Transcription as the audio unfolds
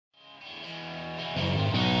Hey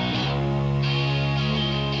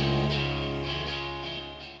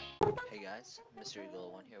guys, Mr.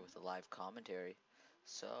 Eagle 1 here with a live commentary.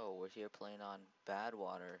 So, we're here playing on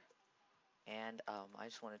Badwater, and I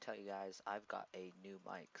just want to tell you guys I've got a new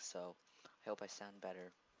mic, so I hope I sound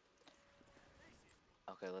better.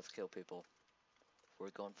 Okay, let's kill people. We're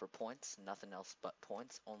going for points, nothing else but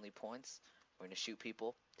points, only points. We're going to shoot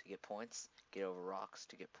people to get points, get over rocks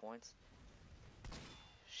to get points.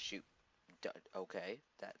 Shoot. Okay,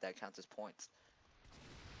 that counts as points.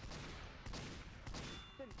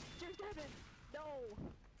 Just Devin! No!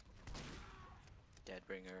 Dead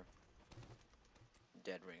ringer.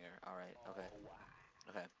 Dead ringer. Alright, okay.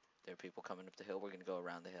 Okay, there are people coming up the hill. We're going to go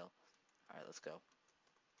around the hill. Alright, let's go.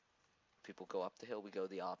 People go up the hill, we go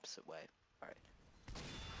the opposite way. Alright.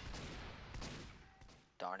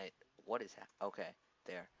 Darn it. What is that? Okay,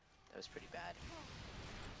 there. That was pretty bad.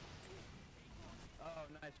 Oh,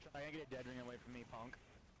 nice try. I gotta get a dead ring away from me, punk.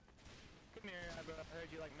 Come here, I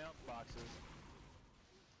heard you like milk boxes.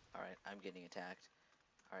 Alright, I'm getting attacked.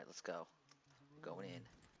 Alright, let's go. We're going in.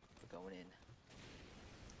 We're going in.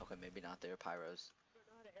 Okay, maybe not. There are pyros.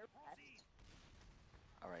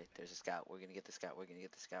 Alright, there's a scout. We're gonna get the scout. We're gonna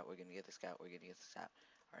get the scout. We're gonna get the scout. We're gonna get the scout.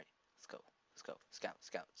 Alright, let's go. Let's go. Scout,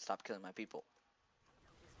 scout. Stop killing my people.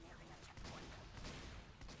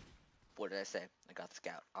 What did I say? I got the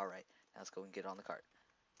scout. Alright, now let's go and get on the cart.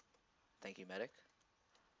 Thank you, medic.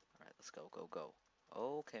 Alright, let's go, go, go.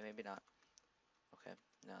 Okay, maybe not. Okay,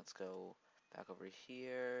 now let's go back over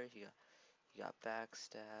here. He got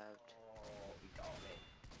backstabbed.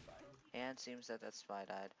 And seems that spy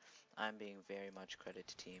died. I'm being very much credit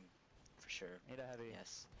to team, for sure. Need a heavy.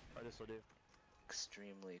 Yes. Oh, this'll do.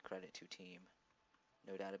 Extremely credit to team.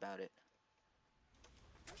 No doubt about it.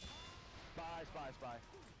 Spy, spy, spy.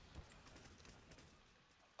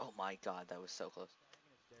 Oh my god, that was so close.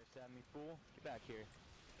 Dare stab me, fool. Get back here.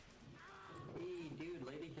 Hey, dude,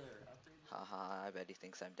 lady killer. Haha, I bet he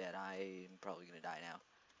thinks I'm dead. I'm probably gonna die now.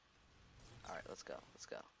 Alright, let's go, let's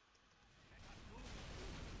go.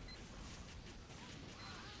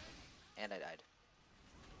 And I died.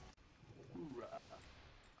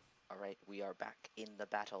 Alright, we are back in the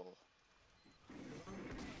battle.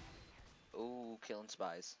 Ooh, killing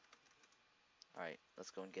spies. Alright, let's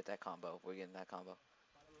go and get that combo. We're getting that combo.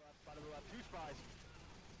 Spy to the left. Two spies.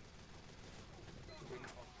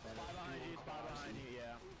 Spy behind you, spy behind you,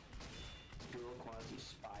 yeah. Dual quasi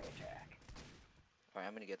spy attack. Alright,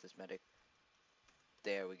 I'm gonna get this medic.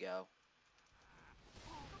 There we go.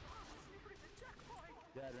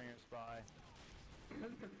 Dead ringer, spy.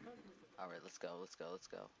 Alright, let's go, let's go, let's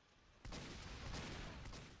go.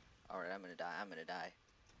 Alright, I'm gonna die, I'm gonna die.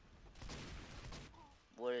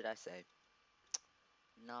 What did I say?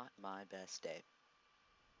 Not my best day.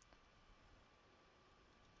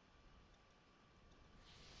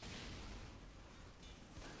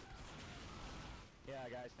 Yeah,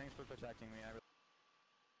 guys, thanks for protecting me.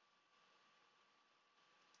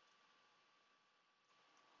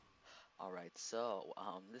 Alright, so,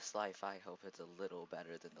 this life I hope it's a little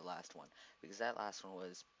better than the last one, because that last one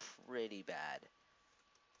was pretty bad.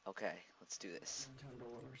 Okay, let's do this.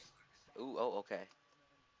 Ooh, oh, okay.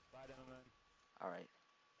 Alright.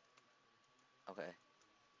 Okay.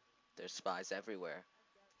 There's spies everywhere.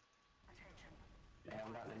 Yeah,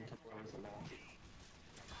 I'm not into those at all.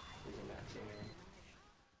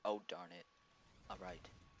 Oh, darn it. Alright.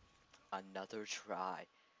 Another try.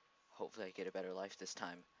 Hopefully I get a better life this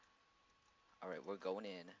time. Alright, we're going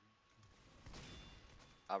in.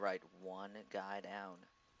 Alright, one guy down.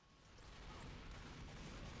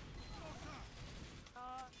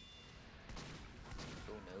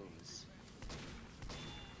 Who knows?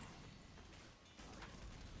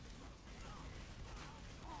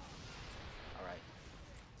 Alright.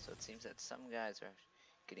 So it seems that some guys are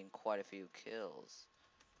getting quite a few kills.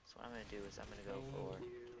 So what I'm going to do is I'm going to go for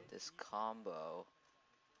this combo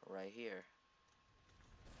right here.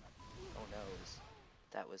 Oh noes.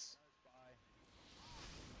 That was...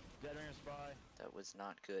 Dead ringer, spy. That was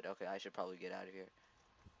not good. Okay, I should probably get out of here.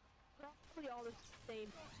 Probably all the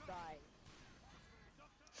same spy.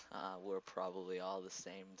 We're probably all the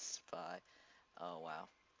same spy. Oh wow.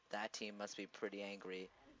 That team must be pretty angry.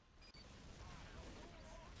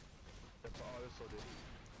 Oh, this'll do.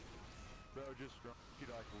 Bro, just run. You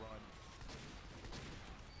like run.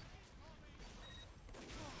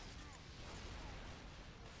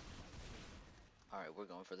 Alright, we're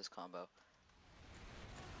going for this combo.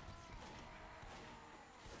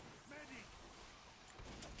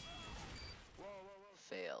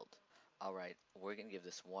 Failed. Alright, we're gonna give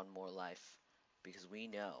this one more life because we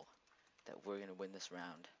know that we're gonna win this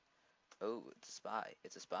round. Oh, it's a spy.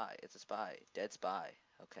 It's a spy. It's a spy. Dead spy.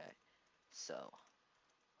 Okay. So,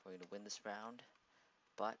 we're going to win this round.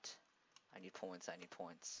 But, I need points. I need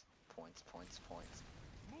points. Points, points, points.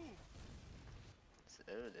 So,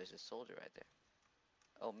 oh, there's a soldier right there.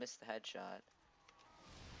 Oh, missed the headshot.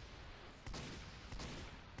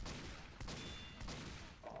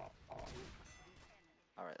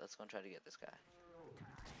 Alright, let's go and try to get this guy.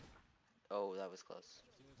 Oh, that was close.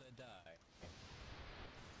 As soon as I die.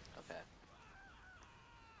 Okay.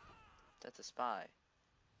 That's a spy.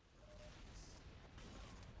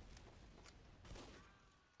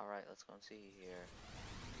 Alright, let's go and see here.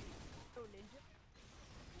 Oh, ninja.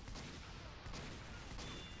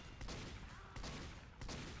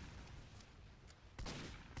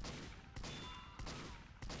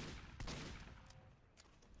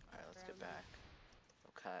 Alright, let's get back.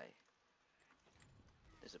 Okay.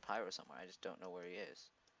 There's a pyro somewhere, I just don't know where he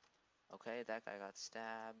is. Okay, that guy got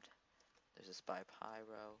stabbed. There's a spy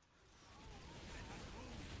pyro.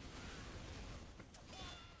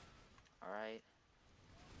 Alright.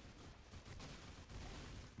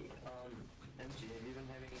 MG, have you been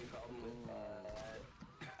having any problem with,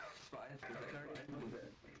 spies?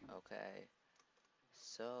 Okay.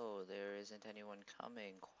 So, there isn't anyone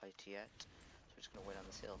coming quite yet. So we're just gonna wait on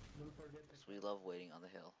this hill. Because we love waiting on the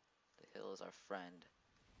hill. The hill is our friend.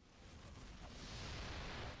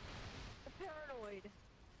 The paranoid.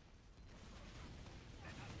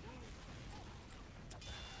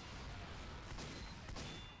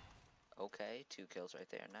 Okay, 2 kills right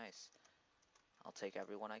there, nice. I'll take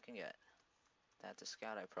everyone I can get. That's a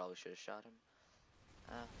scout, I probably should have shot him.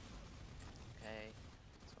 Okay,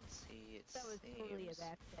 so let's see, it That was totally a seems...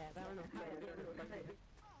 backstab. I don't know how to do it.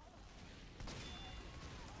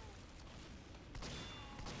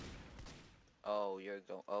 Oh, you're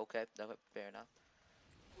going... Okay, okay, fair enough.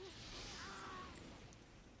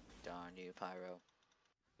 Darn you, Pyro.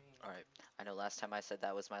 Alright, I know last time I said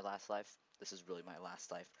that was my last life. This is really my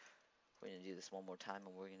last life. We're gonna do this one more time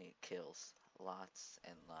and we're gonna get kills. Lots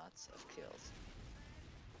and lots of kills.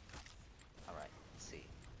 Alright, let's see.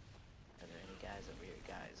 Are there any guys over here?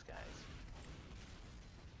 Guys.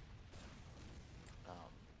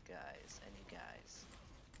 Guys, any guys?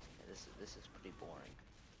 Yeah, this is pretty boring.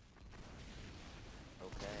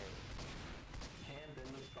 Okay. Camp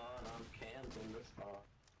in the spawn, I'm camped in the spawn.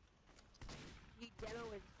 Demo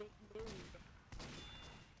is big news.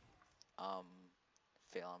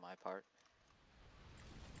 Fail on my part.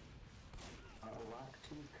 I like to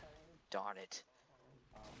come, Darn it.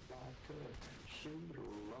 I like to shoot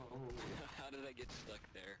alone. How did I get stuck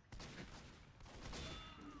there?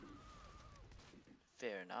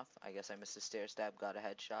 Fair enough. I guess I missed a stair stab, got a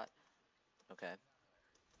headshot. Okay.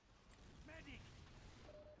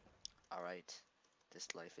 Alright.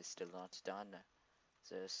 This life is still not done.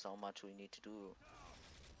 There's so much we need to do.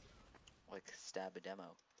 Like stab a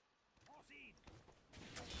demo.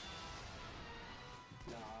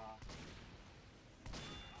 Nah.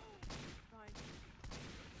 Fine.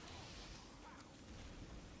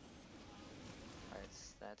 Alright,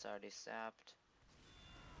 that's already sapped.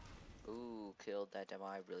 Ooh, killed that demo.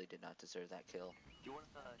 I really did not deserve that kill. Do you want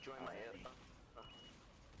to join my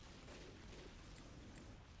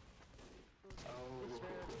Oh.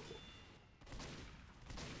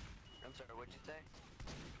 I'm sorry, what'd you say?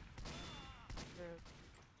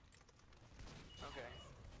 Okay.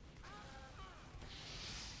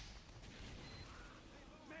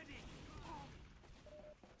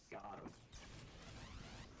 Got him.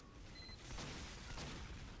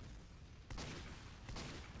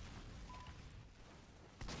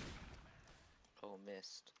 Oh,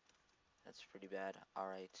 missed. That's pretty bad.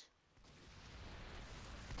 Alright.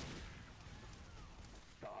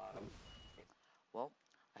 Got him. Well,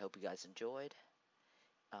 I hope you guys enjoyed.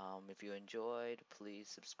 If you enjoyed, please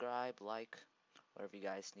subscribe, like, whatever you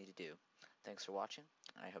guys need to do. Thanks for watching,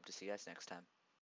 and I hope to see you guys next time.